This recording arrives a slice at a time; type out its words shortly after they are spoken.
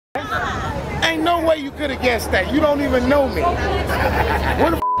Ain't no way you could have guessed that. You don't even know me.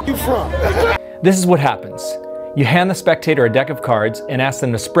 Where the f you from? This is what happens. You hand the spectator a deck of cards and ask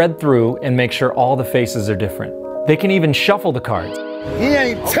them to spread through and make sure all the faces are different. They can even shuffle the cards. He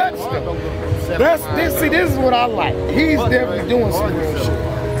ain't touched them. See, this is what I like. He's definitely doing some real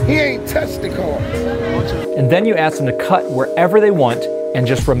shit. He ain't touched the cards. And then you ask them to cut wherever they want and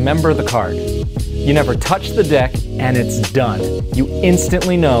just remember the card. You never touch the deck and it's done. You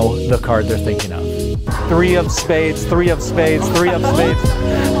instantly know the card they're thinking of. 3 of spades, 3 of spades, 3 of spades.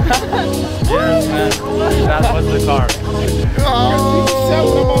 Yes, man. That was the card. Oh, you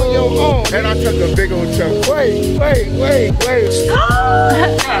shoved them on your own. And I took a big old chunk. Wait.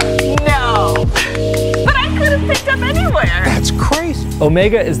 No. But I could have picked up anywhere. That's crazy.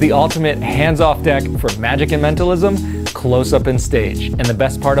 Omega is the ultimate hands-off deck for magic and mentalism, close up and stage. And the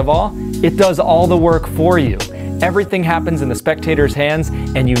best part of all, it does all the work for you. Everything happens in the spectator's hands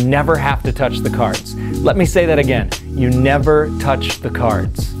and you never have to touch the cards. Let me say that again. You never touch the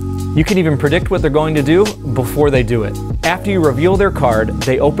cards. You can even predict what they're going to do before they do it. After you reveal their card,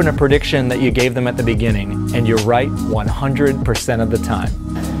 they open a prediction that you gave them at the beginning, and you're right 100% of the time.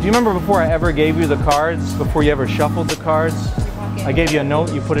 Do you remember before I ever gave you the cards, before you ever shuffled the cards, I gave you a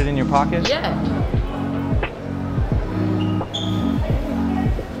note, you put it in your pocket? Yeah.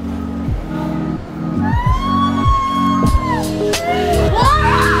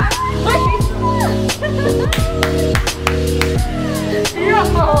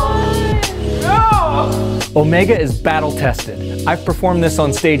 Omega is battle tested. I've performed this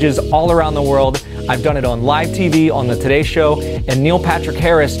on stages all around the world. I've done it on live TV on the Today Show, and Neil Patrick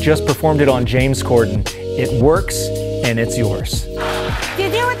Harris just performed it on James Corden. It works, and it's yours. Do you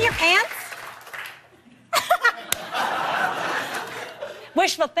do it with your pants?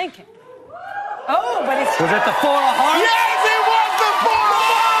 Wishful thinking. Oh, but it's... Was it the 4 of hearts? Yeah!